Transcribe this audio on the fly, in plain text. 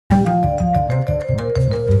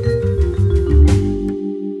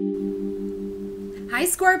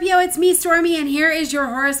Scorpio, it's me, Stormie, and here is your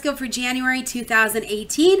horoscope for January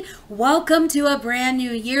 2018. Welcome to a brand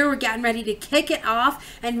new year. We're getting ready to kick it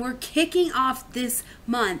off, and we're kicking off this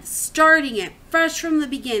month, starting it fresh from the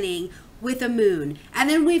beginning with a moon. And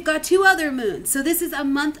then we've got two other moons. So this is a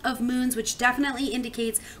month of moons, which definitely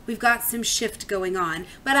indicates we've got some shift going on.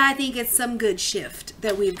 But I think it's some good shift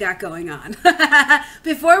that we've got going on.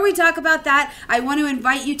 Before we talk about that, I want to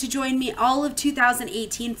invite you to join me all of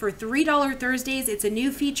 2018 for $3 Thursdays. It's a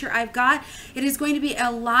new feature I've got. It is going to be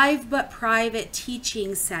a live but private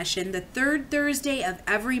teaching session the third Thursday of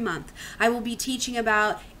every month. I will be teaching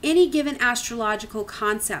about any given astrological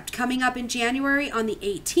concept. Coming up in January on the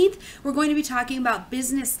 18th, we're going to be talking about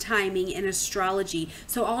business timing in astrology.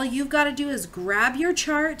 So all you've got to do is grab your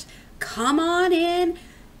chart, come on in.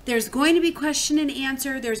 There's going to be question and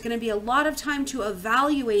answer. There's going to be a lot of time to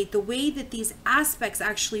evaluate the way that these aspects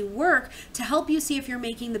actually work to help you see if you're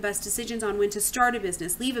making the best decisions on when to start a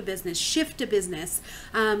business, leave a business, shift a business,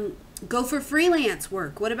 go for freelance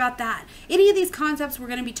work. What about that? Any of these concepts we're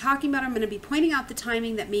going to be talking about, I'm going to be pointing out the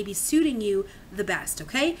timing that may be suiting you the best,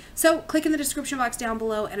 okay? So click in the description box down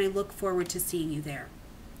below, and I look forward to seeing you there.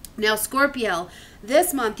 Now, Scorpio,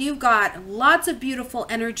 this month you've got lots of beautiful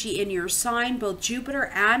energy in your sign, both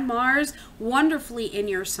Jupiter and Mars wonderfully in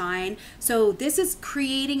your sign. So this is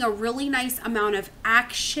creating a really nice amount of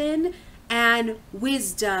action and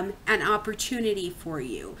wisdom and opportunity for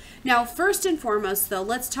you. Now, first and foremost, though,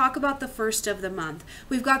 let's talk about the first of the month.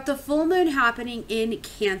 We've got the full moon happening in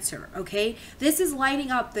Cancer, okay? This is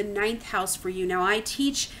lighting up the 9th house for you. Now, I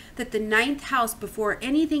teach that the 9th house, before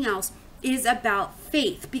anything else, is about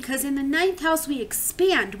faith, because in the 9th house we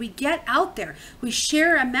expand, we get out there, we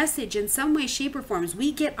share a message in some way, shape, or forms,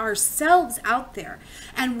 we get ourselves out there.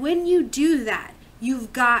 And when you do that,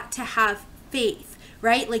 you've got to have faith,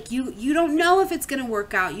 right? Like you don't know if it's going to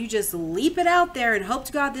work out, you just leap it out there and hope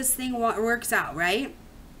to God this thing works out, right?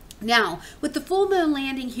 Now, with the full moon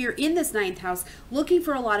landing here in this 9th house, looking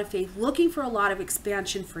for a lot of faith, looking for a lot of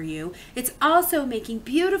expansion for you, it's also making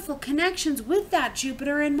beautiful connections with that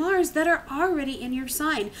Jupiter and Mars that are already in your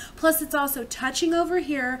sign. Plus, it's also touching over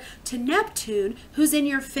here to Neptune, who's in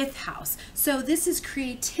your 5th house. So this is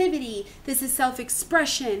creativity, this is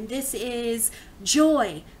self-expression, this is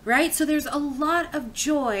joy, right? So there's a lot of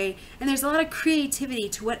joy and there's a lot of creativity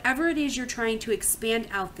to whatever it is you're trying to expand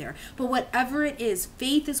out there. But whatever it is,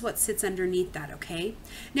 faith is what sits underneath that, okay?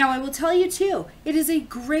 Now, I will tell you too, it is a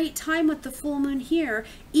great time with the full moon here.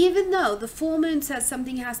 Even though the full moon says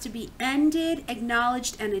something has to be ended,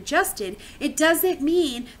 acknowledged, and adjusted, it doesn't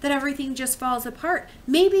mean that everything just falls apart.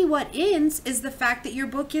 Maybe what ends is the fact that your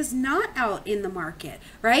book is not out in the market,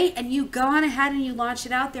 right? And you go on ahead and you launch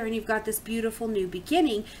it out there and you've got this beautiful new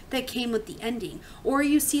beginning that came with the ending. Or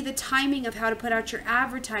you see the timing of how to put out your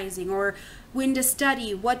advertising, or when to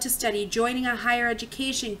study, what to study, joining a higher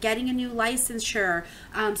education, getting a new licensure,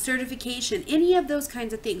 certification, any of those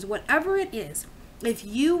kinds of things. Whatever it is, if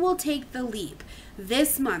you will take the leap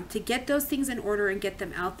this month to get those things in order and get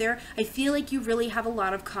them out there, I feel like you really have a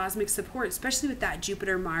lot of cosmic support, especially with that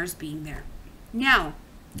Jupiter-Mars being there. Now,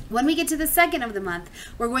 when we get to the second of the month,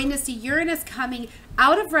 we're going to see Uranus coming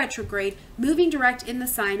out of retrograde, moving direct in the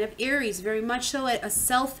sign of Aries, very much so a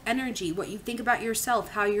self energy, what you think about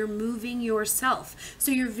yourself, how you're moving yourself.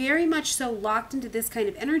 So you're very much so locked into this kind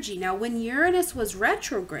of energy. Now, when Uranus was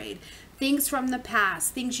retrograde, things from the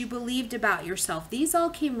past, things you believed about yourself, these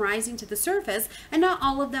all came rising to the surface, and not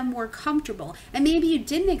all of them were comfortable. And maybe you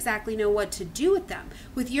didn't exactly know what to do with them.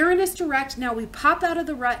 With Uranus direct, now we pop out of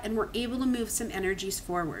the rut and we're able to move some energies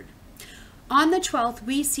forward. On the 12th,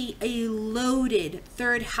 we see a loaded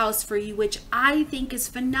 3rd house for you, which I think is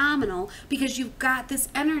phenomenal because you've got this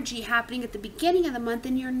energy happening at the beginning of the month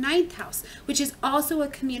in your 9th house, which is also a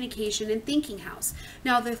communication and thinking house.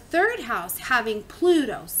 Now, the 3rd house having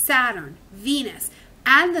Pluto, Saturn, Venus,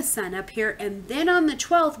 and the Sun up here, and then on the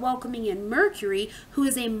 12th welcoming in Mercury, who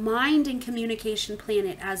is a mind and communication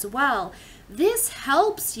planet as well. This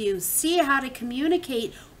helps you see how to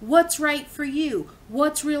communicate what's right for you,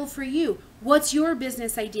 what's real for you, what's your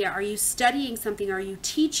business idea, are you studying something, are you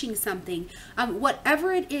teaching something,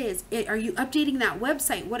 whatever it is, are you updating that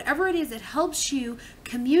website, whatever it is, it helps you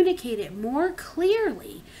communicate it more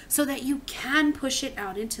clearly so that you can push it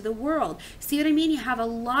out into the world. See what I mean? You have a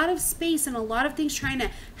lot of space and a lot of things trying to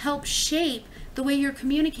help shape the way you're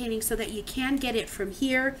communicating so that you can get it from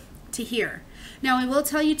here to here. Now, I will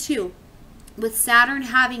tell you too, with Saturn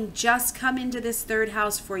having just come into this 3rd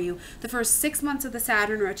house for you, the first 6 months of the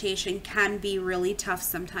Saturn rotation can be really tough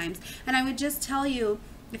sometimes. And I would just tell you,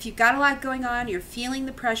 If you've got a lot going on, you're feeling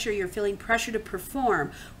the pressure, you're feeling pressure to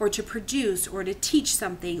perform or to produce or to teach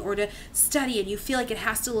something or to study, and you feel like it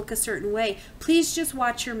has to look a certain way, please just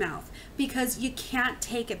watch your mouth, because you can't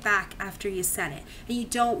take it back after you said it. And you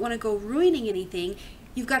don't want to go ruining anything.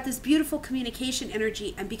 You've got this beautiful communication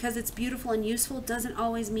energy, and because it's beautiful and useful doesn't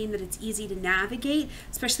always mean that it's easy to navigate,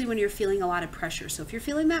 especially when you're feeling a lot of pressure. So if you're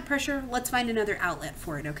feeling that pressure, let's find another outlet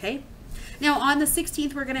for it, okay? Now on the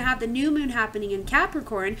 16th, we're going to have the new moon happening in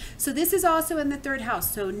Capricorn. So this is also in the 3rd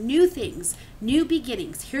house. So new things, new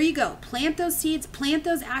beginnings. Here you go. Plant those seeds, plant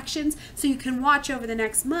those actions so you can watch over the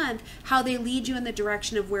next month how they lead you in the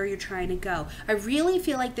direction of where you're trying to go. I really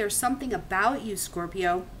feel like there's something about you,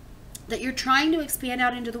 Scorpio, that you're trying to expand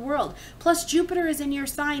out into the world. Plus Jupiter is in your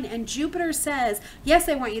sign, and Jupiter says, yes,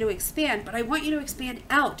 I want you to expand, but I want you to expand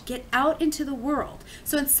out, get out into the world.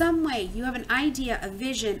 So in some way you have an idea, a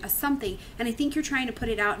vision, a something, and I think you're trying to put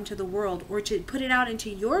it out into the world, or to put it out into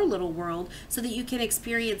your little world so that you can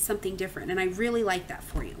experience something different. And I really like that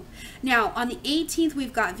for you. Now on the 18th,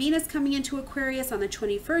 we've got Venus coming into Aquarius. On the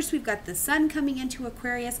 21st, we've got the Sun coming into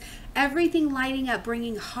Aquarius. Everything lighting up,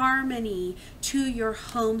 bringing harmony to your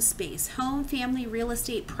home space, home, family, real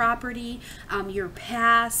estate, property, your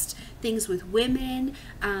past, things with women,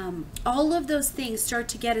 all of those things start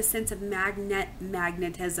to get a sense of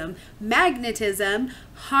magnetism,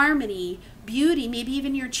 harmony, beauty. Maybe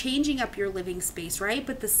even you're changing up your living space, right?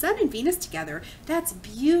 But the Sun and Venus together, that's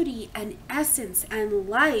beauty and essence and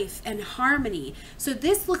life and harmony. So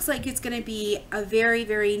this looks like it's going to be a very,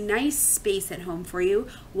 very nice space at home for you.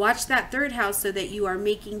 Watch that 3rd house so that you are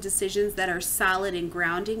making decisions that are solid and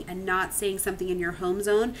grounding, and not saying something in your home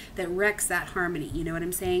zone that wrecks that harmony. You know what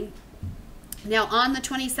I'm saying? Now on the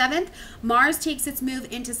 27th, Mars takes its move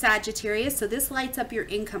into Sagittarius, so this lights up your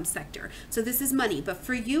income sector. So this is money. But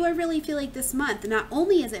for you, I really feel like this month, not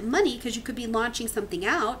only is it money, because you could be launching something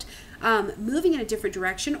out, moving in a different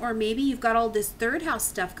direction, or maybe you've got all this 3rd house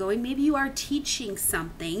stuff going. Maybe you are teaching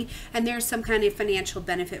something and there's some kind of financial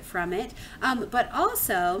benefit from it. But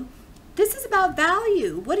also, this is about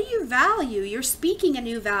value. What do you value? You're speaking a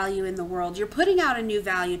new value in the world. You're putting out a new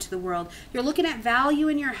value to the world. You're looking at value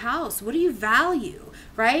in your house. What do you value,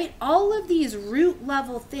 right? All of these root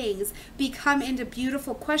level things become into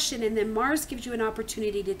beautiful question, and then Mars gives you an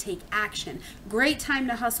opportunity to take action. Great time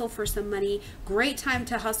to hustle for some money. Great time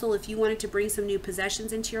to hustle if you wanted to bring some new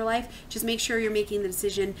possessions into your life. Just make sure you're making the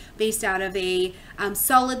decision based out of a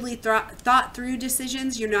solidly thought through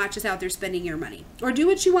decisions. You're not just out there spending your money. Or do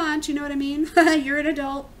what you want, you know what I mean? You're an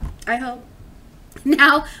adult, I hope.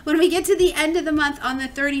 Now, when we get to the end of the month on the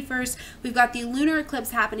 31st, we've got the lunar eclipse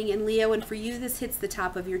happening in Leo, and for you, this hits the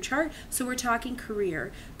top of your chart. So we're talking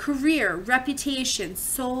career, reputation,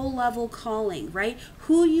 soul level calling, right?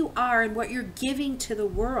 Who you are and what you're giving to the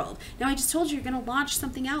world. Now, I just told you you're going to launch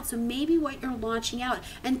something out, so maybe what you're launching out,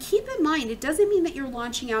 and keep in mind, it doesn't mean that you're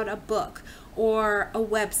launching out a book or a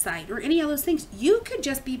website or any of those things. You could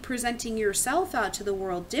just be presenting yourself out to the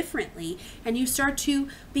world differently, and you start to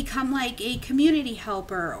become like a community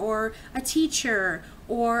helper or a teacher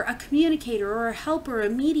or a communicator or a helper, a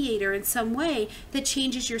mediator in some way that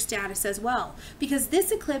changes your status as well. Because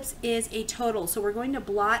this eclipse is a total, so we're going to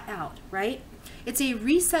blot out, right? It's a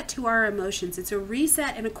reset to our emotions. It's a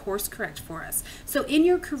reset and a course correct for us. So in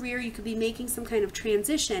your career, you could be making some kind of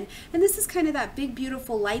transition. And this is kind of that big,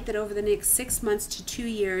 beautiful light that over the next 6 months to 2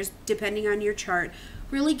 years, depending on your chart,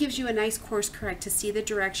 really gives you a nice course correct to see the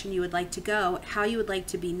direction you would like to go, how you would like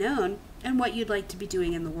to be known, and what you'd like to be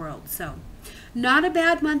doing in the world. So not a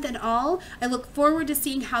bad month at all. I look forward to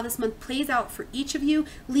seeing how this month plays out for each of you.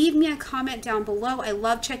 Leave me a comment down below. I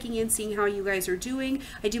love checking in, seeing how you guys are doing.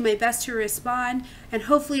 I do my best to respond, and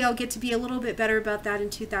hopefully I'll get to be a little bit better about that in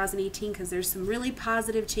 2018, because there's some really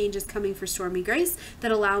positive changes coming for Stormie Grace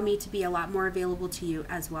that allow me to be a lot more available to you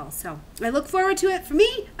as well. So I look forward to it for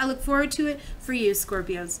me. I look forward to it for you,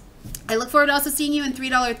 Scorpios. I look forward to also seeing you in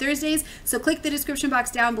 $3 Thursdays, so click the description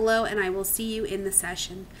box down below and I will see you in the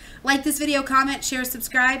session. Like this video, comment, share,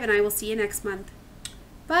 subscribe, and I will see you next month.